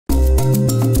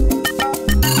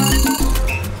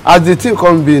as the thing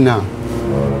come be now,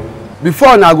 before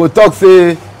I go talk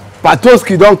say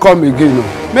Patoski don't come again. No.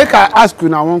 Make I ask you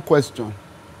now one question.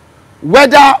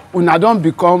 Whether una don't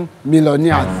become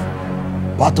millionaires.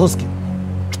 Patoski.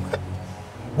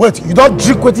 Wait, you don't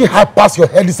drink wetin high pass your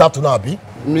head this afternoon, abi?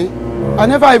 Me? I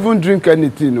never even drink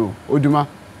anything, no. Oduma.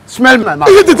 Smell my mouth.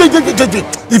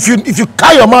 If you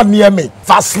carry your mouth near me, if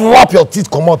I slap your teeth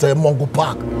come out Mongo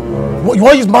Park. You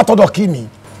want use mouth or kill me?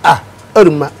 Ah,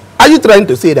 Oduma, are you trying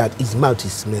to say that his mouth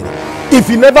is smelly? If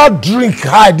you never drink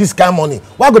high this kind of money,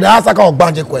 why go they ask that kind of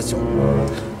banjo question?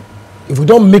 If we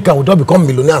don't make and we don't become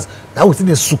millionaires, now we see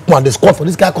the soup and the squad for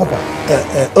this guy company.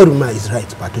 Oduma is right,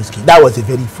 Patoski. That was a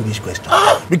very foolish question.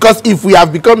 Because if we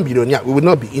have become millionaires, we will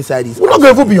not be inside this. We're not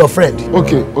going to be your friend.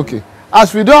 Okay.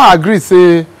 As we don't agree,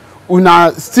 say,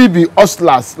 una still be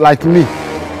hustlers like me.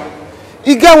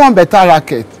 You get one better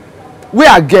racket. We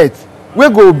are get. We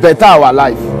go better our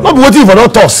life. Not be waiting for no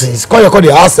talk since. Call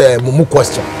the ask Mumu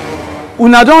question.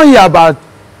 Una don't hear about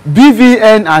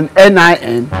BVN and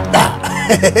NIN?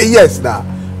 Yes, now.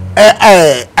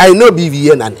 I know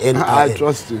BVN and NIN. I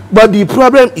trust you. But the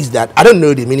problem is that I don't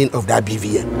know the meaning of that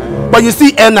BVN. But you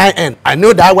see NIN, I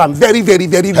know that one very, very,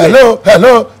 very, very.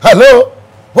 Hello.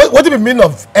 What do you mean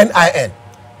of NIN?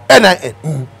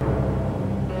 NIN.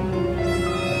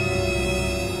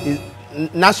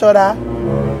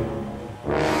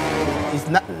 Is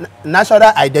national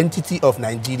identity of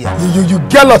Nigeria. You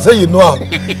get us say you know him.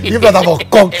 If not, I will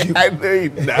conk you. I know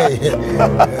it now.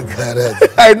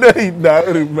 I know it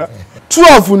now. Two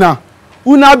of una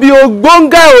be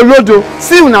ogbonge olodo.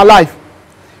 See una life.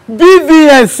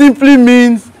 BVN simply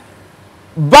means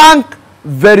bank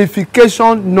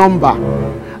verification number,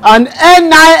 and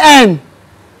NIN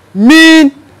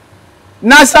mean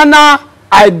national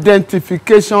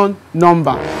identification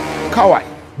number. Kawai.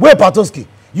 Wait, Patoski.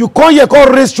 You come here,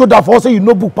 come raise shoulder for us, say you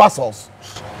know book pass us.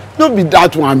 No be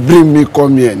that one bring me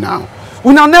come here now.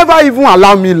 Una never even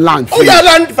allow me land. Oh yeah,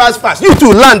 land fast. You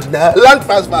too land now. Land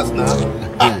fast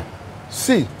now.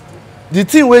 See, the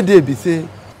thing where they be say,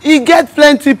 e get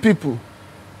plenty people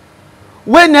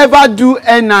wey never do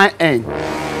NIN.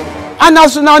 And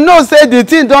as una know say the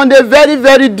thing don dey very,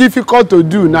 very difficult to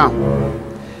do now.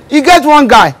 E get one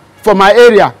guy for my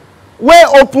area wey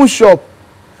open shop,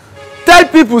 tell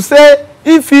people say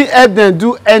if he help them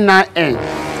do NIN,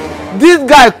 this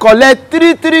guy collect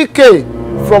 3k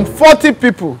from 40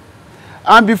 people,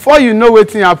 and before you know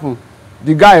wetin happen,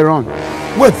 the guy run.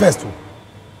 Wait first,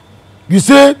 you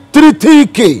say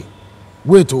 3k.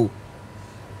 Wait,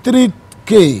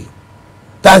 3k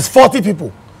times 40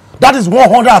 people. That is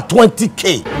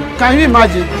 120k. Can you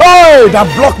imagine? Hey, that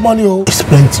block money, oh. It's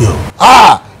plenty,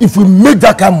 oh. If we make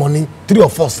that kind of money, 3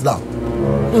 of us now,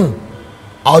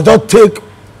 I'll just take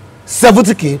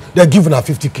 70k, then give her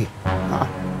 50k.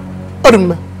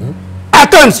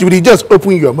 At times you will just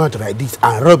open your mouth like this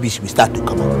and rubbish will start to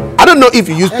come out. I don't know if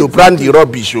you used to brand the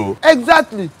rubbish, oh.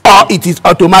 Exactly. Or it is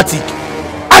automatic.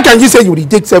 How can you say you will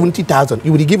take 70,000?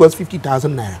 You will give us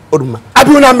 50,000 naira. Oduma.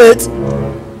 Abuna mate.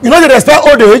 You know they respect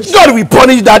old age? God will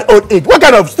punish that old age. What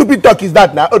kind of stupid talk is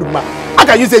that now, Oduma? How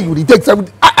can you say you will take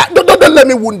 70? Don't let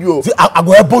me wound you. See, I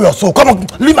go help your soul. Come on,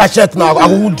 leave my shirt now. I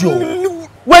will wound you.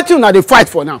 What you now they fight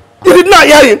for now? You did not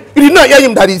hear him. You did not hear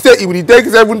him that he said he will take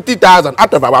 70,000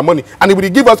 out of our money and he will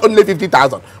give us only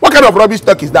 50,000. What kind of rubbish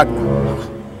talk is that now?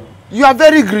 You are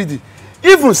very greedy.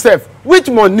 Even self, which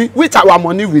our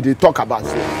money will they talk about?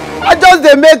 I just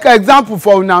they make example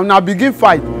for now begin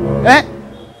fight.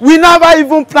 We never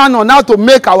even plan on how to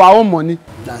make our own money.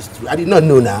 That's true. I did not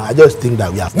know now. I just think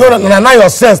that we are. No, now your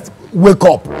sense wake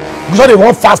up. Because they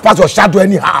won't fast pass your shadow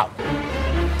anyhow.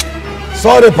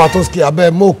 Sorry, Patoski, I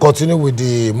bet more continue with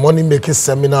the money making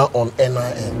seminar on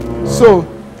NIN. So,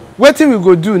 what we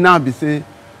go do now be say,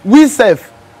 we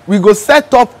go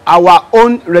set up our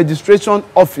own registration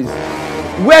office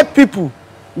where people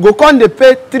go come they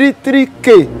pay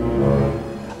 3k.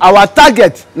 Our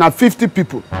target now 50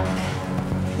 people.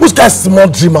 Which kind of small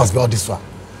dreamers about this one?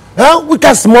 Which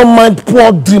kind of small mind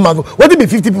poor dreamers? What it be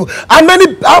 50 people? How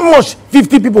much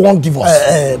 50 people won't give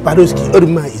us? Patoski,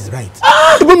 Oduma is right.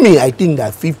 Even me, I think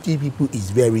that 50 people is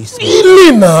very small.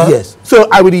 Really now? Yes. So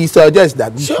I would suggest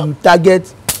that we should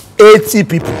target 80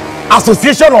 people.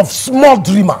 Association of small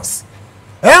dreamers.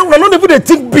 We're not even they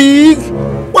think big.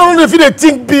 We're not even they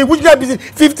think big. Which guy be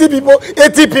 50 people,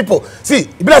 80 people. See,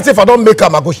 if I say if I don't make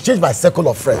them, I go change my circle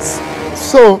of friends.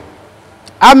 So,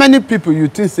 how many people you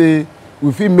think say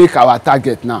we fit make our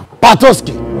target now?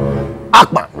 Patoski,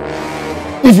 Akpan.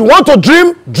 If you want to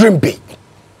dream, dream big.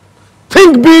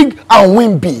 Think big and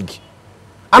win big.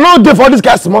 I know for this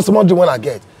guy small dream when I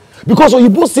get. Because when you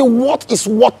both say what is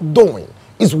worth doing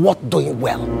is worth doing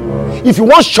well. If you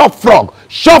want shop frog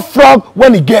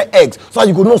when he get eggs, so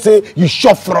you could not say you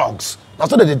shop frogs.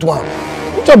 That's what they do.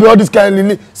 Which will be all this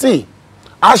kind of see.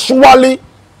 Actually,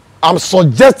 I'm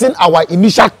suggesting our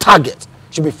initial target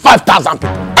should be 5,000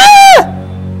 people.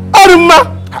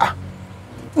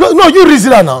 No, you reason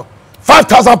that now.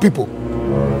 5,000 people.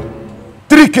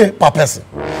 3K per person.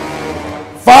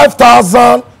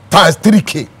 5,000 times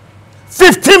 3K.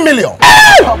 15 million.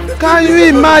 Can you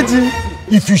imagine?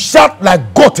 If you shout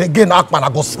like goat again, Akpan, I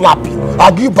go slap you.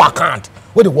 I'll give you backhand.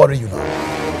 What they worry you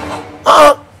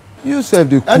now? You said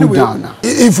the cool anyway, down now.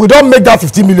 If we don't make that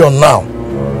 15 million now,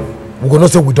 we're going to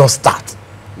say we don't start.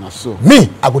 Not so. Me,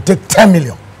 I go take 10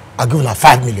 million. I'll give you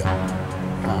 5 million.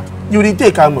 You will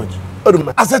take how much?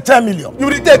 I said 10 million. You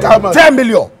will take how much? 10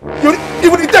 million. You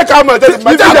will take how much? Tell me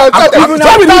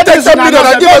you take 10 million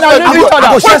and give us 10 million.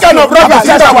 What kind of rubbish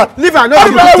is that one? Leave her. I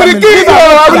will kill you.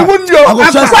 I will wound you.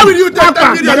 Why will you take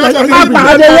 10 million? Why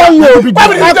will you take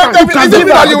 10 million? Is it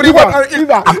that you will want to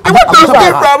stay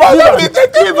from?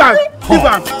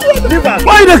 Leave her.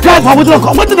 Why you cry for?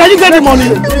 What did you get the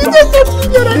money?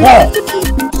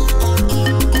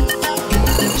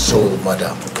 So,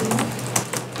 madam,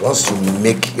 once you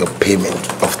make your payment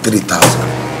of 3,000,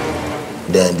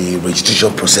 then the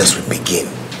registration process will begin.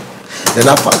 Then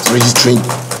after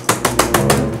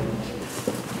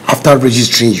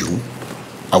registering you,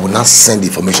 I will now send the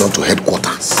information to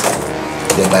headquarters.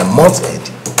 Then by month's end,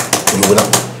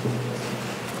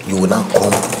 you will now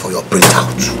come for your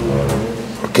printout.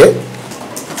 Okay?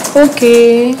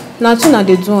 Okay. Now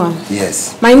they do.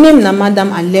 Yes. My name na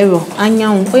Madam Alero.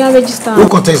 Anyang. Oh, you register. Who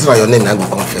contest your name? I go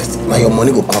confess. Now your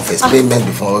money go confess. Payment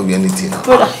before anything.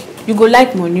 Brother, you go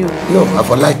like money. No, I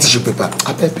for like tissue paper.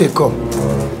 I pay come.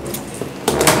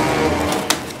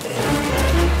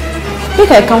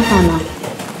 Think I come from now.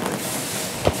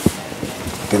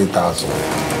 3,000.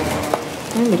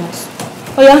 Maybe that's.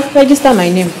 Oh yeah, register my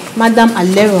name, Madam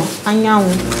Alero. Anyang.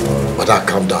 But I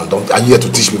calm down. Are you here to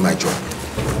teach me my job?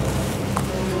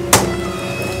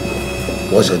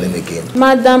 What's your name again?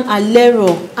 Madam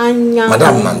Alero Anyang.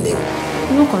 Madam, my name.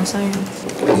 No concern.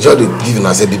 You just give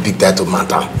and say the big title,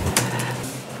 Madam.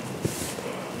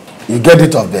 You get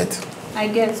it of that? I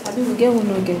guess. I think we get who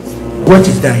no get. What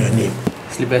is that your name?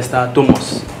 Sylvester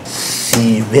Thomas.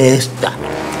 Sylvester.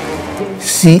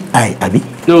 C-I, Abi?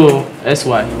 No,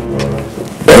 S-Y.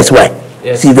 S-Y?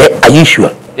 Yes. Sylvester, are you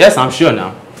sure? Yes, I'm sure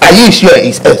now. Are you sure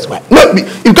it's S-Y? No,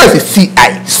 you guys say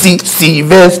C-I.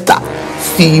 Sylvester.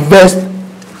 Sylvester.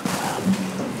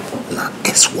 Now,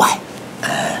 S-Y.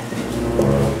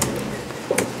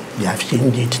 They have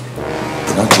changed it.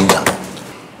 They don't change that.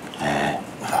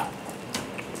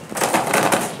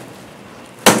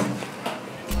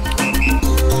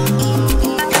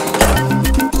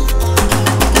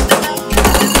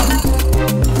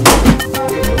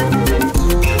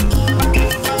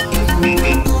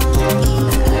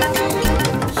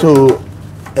 So,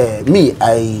 me,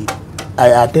 I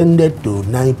attended to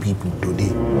 9 people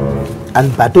today,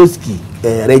 and Patoski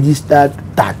registered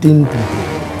 13 people,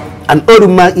 and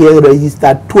Oduma here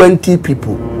registered 20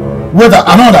 people. Wait,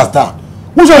 I don't understand.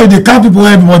 Which one they count people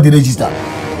when everybody register?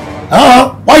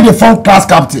 Why they form class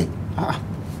captain?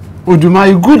 Oduma,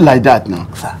 you good like that now?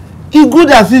 You good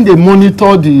as in they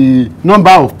monitor the number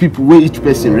of people where each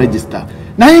person register.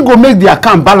 Now you go make the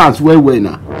account balance well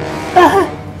now.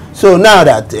 So now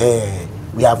that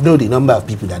we have known the number of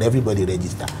people that everybody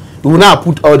register, we will now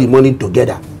put all the money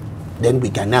together. Then we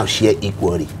can now share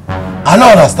equally. I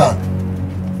don't understand.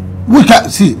 We can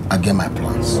see, I get my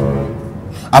plans.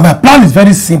 And my plan is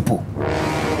very simple.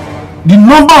 The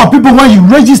number of people when you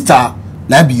register,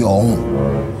 now be your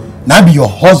own. Now be your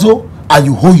hustle and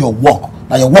you hold your work.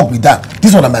 Now your work with that.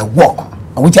 This one is my work.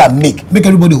 And which I make. Make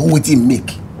everybody hold what he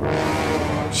make.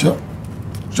 Sure?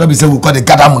 Sure, we say we call the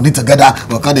gather money together,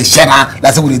 we call the share.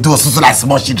 That's what we do, so like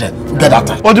small children. Get that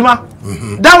time. Oduma,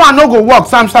 that one no go work,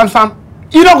 Sam.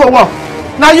 You don't go work.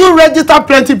 Now you register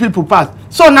plenty people pass.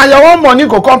 So now your own money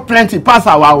go come plenty pass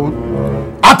our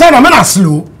own. I tell them, I'm not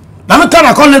slow. Now I'm trying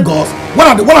to call Lagos. One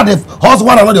of the hustle,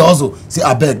 one of the hustle. Say,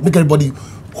 I beg, make everybody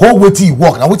hold what he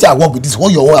work. Now what I work with this,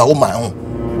 hold your own, I hold my own.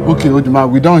 Okay, Oduma,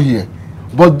 we don't hear.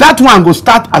 But that one go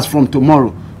start as from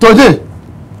tomorrow. Today,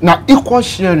 now equal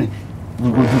sharing. We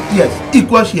will do. Yes,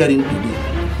 equal sharing today.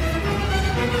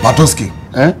 Patoski.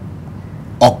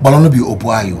 Okbalono be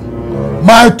Opuayo.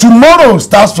 My tomorrow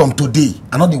starts from today.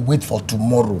 I not wait for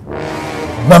tomorrow.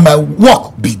 But my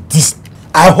work be this.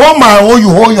 I hold my own, you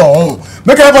hold your own.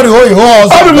 Make everybody hold your own.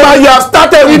 Oduma, you have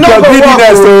started with your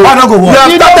greediness. You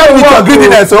have started with your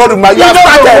greediness, Oduma. You have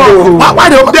started. Why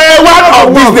the one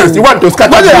of business you want to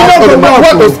scatter? You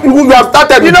have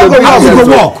started with your greediness.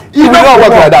 You don't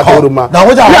work like that, Oduma. Now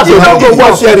what are you doing?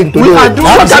 What sharing to do?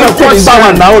 What kind of thing is that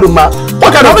one now, Oduma?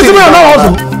 What kind of thing is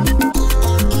that?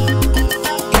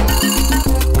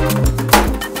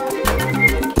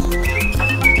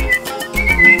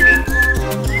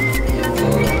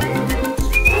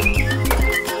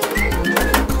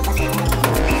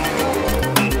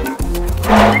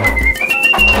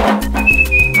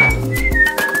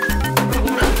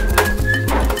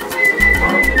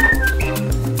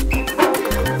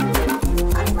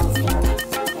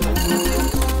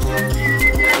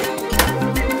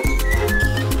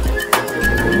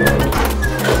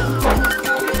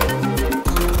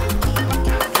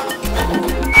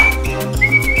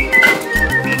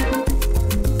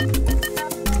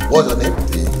 What's your name?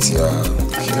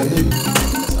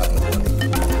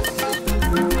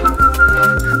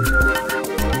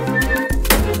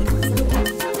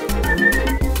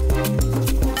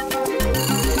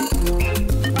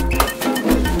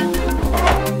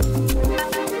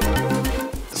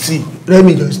 See, let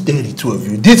me just tell the two of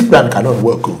you. This plan cannot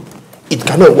work. It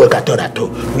cannot work at all.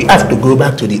 We have to go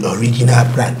back to the original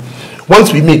plan.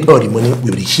 Once we make all the money,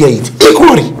 we will share it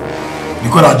equally.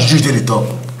 Because I juju to the top.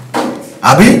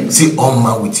 Abi, see, all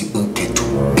man with your own to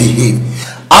behave.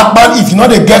 Akpan, if you know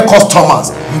they get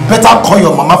customers, you better call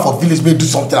your mama for village may do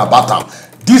something about them.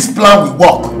 This plan will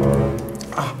work.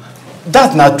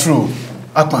 That's not true,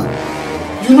 Akpan.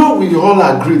 You know we all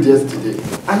agreed yesterday,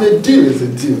 and a deal is a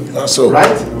deal. That's so.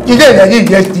 Right? You didn't agree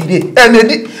yesterday, and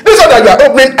this one that you are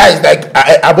opening eyes like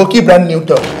Aboki brand new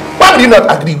dog. Why would you not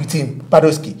agree with him,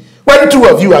 Patoski? When two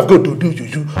of you have got to do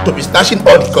juju to be snatching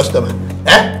all the customers.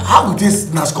 How would they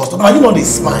snatch customers? You know they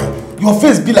smile. Your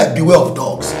face be like beware of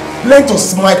dogs. Learn to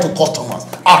smile to customers.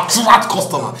 Attract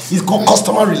customers. It's called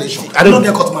customer relation. I don't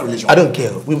care customer relation. I don't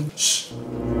care. Shh.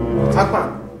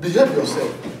 Akpan, behave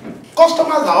yourself.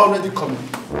 Customers are already coming.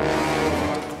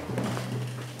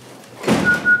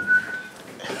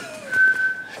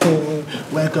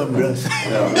 Welcome, bros.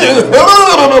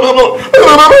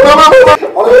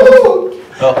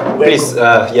 Please,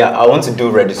 I want to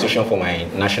do registration for my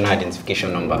national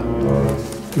identification number.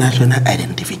 National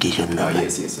identification number?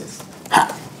 Yes.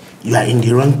 Ha! You are in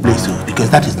the wrong place, because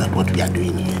that is not what we are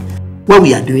doing here. What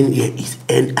we are doing here is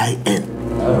NIN.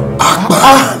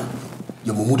 Akpan!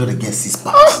 Your momudo dey get 6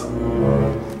 packs.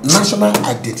 National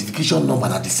identification number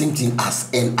are the same thing as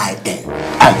NIN.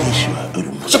 Are you sure,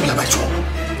 Oduma? So be my sure.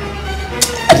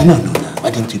 I did not know that.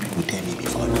 Why didn't you people tell me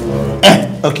before now?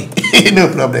 Okay, no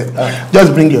problem.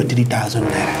 Just bring your 3,000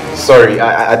 naira. Sorry,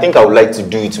 I think I would like to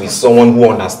do it with someone who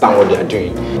understands what they are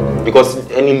doing. Because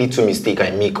any little mistake I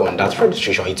make on that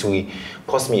registration, it will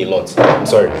cost me a lot. I'm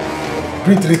sorry.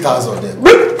 Bring 3,000 then.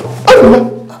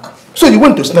 So you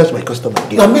want to snatch my customer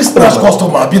again? Now me snatch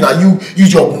customer, be now you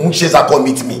use your munchesa come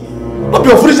meet me. Not be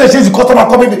your foolishness the customer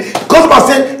come meet me. Customer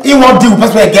say he won't deal with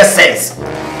person wey get sense.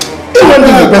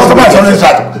 Customer is always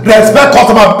right. Respect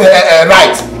customer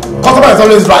right. Customer is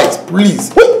always right. Please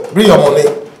bring your money.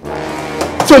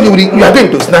 So you are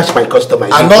going to snatch my customer?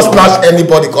 And not snatch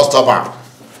anybody customer.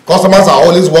 Customers are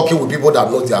always working with people that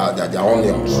know their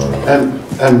onions.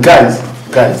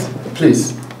 Guys,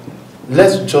 please,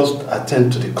 let's just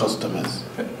attend to the customers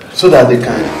so that they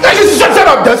can. Shut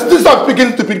up! Stop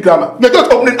speaking stupid grammar. You're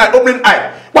just opening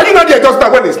eye. Why you not there just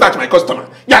now when they snatch my customer?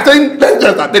 You're saying let's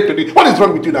just attend to it. What is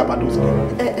wrong with you now,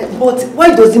 Patoski? But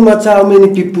why does it matter how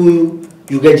many people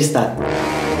you registered?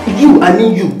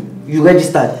 You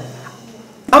registered.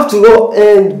 After all,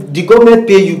 the government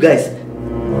pay you guys.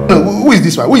 No, who is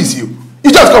this one? Who is you?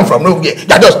 You just come from nowhere.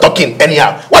 You're just talking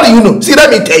anyhow. What do you know? See, let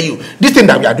me tell you. This thing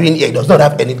that we are doing here does not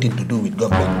have anything to do with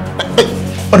government.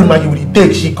 Oduma, you will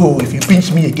take Shiko. If you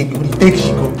pinch me again, you will take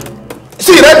Shiko.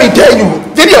 See, let me tell you.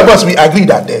 Three of us, we agree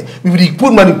that we will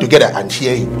put money together and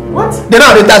share it. What? Then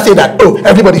now they say that,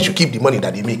 everybody should keep the money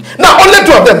that they make. Now, only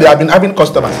two of them, they have been having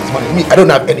customers since morning. Me, I don't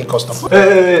have any customers.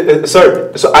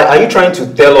 Sorry, so are you trying to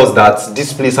tell us that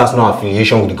this place has no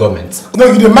affiliation with the government? No,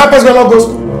 you the man person not go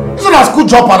school. It's not a school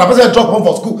dropout. A person drop home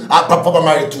for school. Papa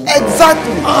married too.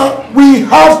 Exactly. We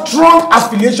have strong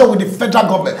affiliation with the federal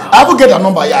government. I will get a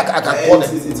number here. I can call them.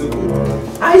 It's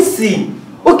okay. I see.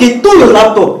 Okay, turn your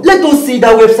laptop. Let us see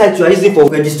that website you are using for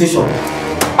registration.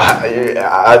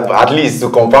 At least to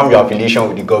confirm your affiliation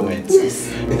with the government. Yes.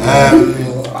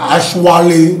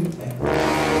 Actually,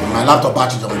 my laptop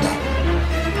battery is on down.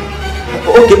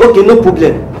 Okay, no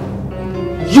problem.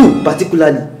 You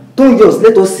particularly, turn yours.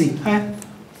 Let us see.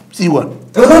 See what?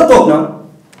 Your laptop now.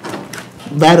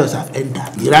 virus have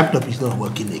entered. The laptop is not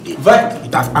working again.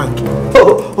 It has hanged.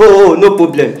 Oh, no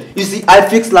problem. You see, I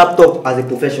fix laptop as a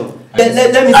profession. Let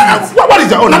me see. What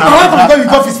is your own?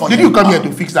 Did you come here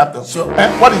to fix laptop? Sure.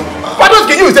 What is? Why don't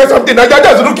you say something? You're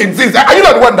just looking since. Are you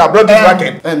not the one that brought this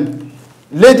racket?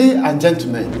 Ladies and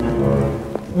gentlemen,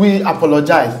 we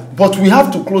apologize, but we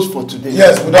have to close for today.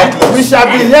 Yes, we don't close. We shall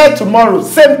be here tomorrow,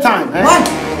 same time. What?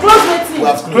 Close waiting. We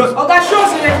have closed. Oga, show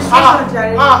us the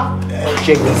registration,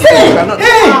 Check this. Hey,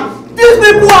 these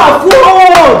people are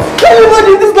frauds.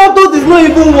 Everybody, this laptop is not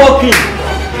even working.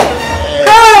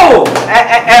 How?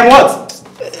 And what?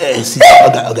 See,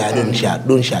 okay,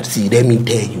 don't shout. See, let me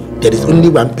tell you, there is only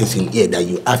one person here that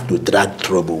you have to drag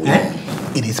trouble with.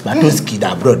 It is Patoski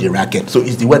that brought the racket, so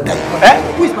it's the one that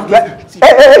Who is Patoski?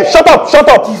 Hey, shut up.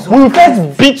 We will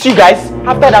first beat you guys.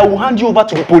 After that, we'll hand you over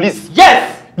to the police.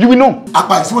 Yes! You will know.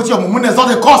 Akpan, see what your mumune is not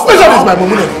the cost. Which one is my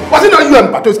mumune? Was it not you and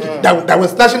Patoski that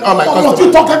was snatching all my customers? You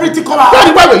talk everything, come out.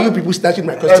 Why were you people snatching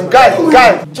my customers?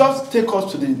 Guys, just take us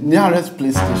to the nearest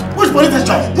police station. Which police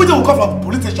station? Which will come from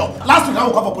police station? Last week I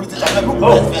will come from police station.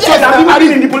 Yes, I've been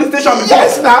married in the police station before.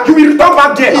 Yes, now. You will return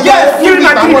back there. Yes, give me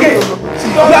my ticket.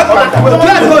 Let's go to the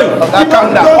police station.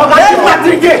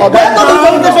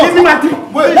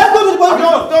 Let's go to the police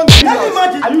station. Let me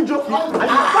imagine. Are you joking?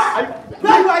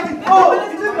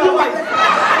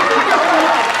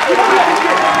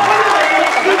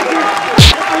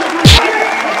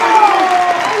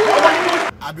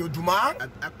 Oduma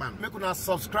and Akpan, make una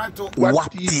subscribe to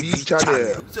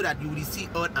wapTVchannel so that you will see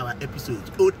all our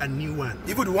episodes, old and new ones.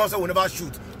 Even the ones that we never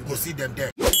shoot, you will see them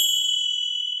there.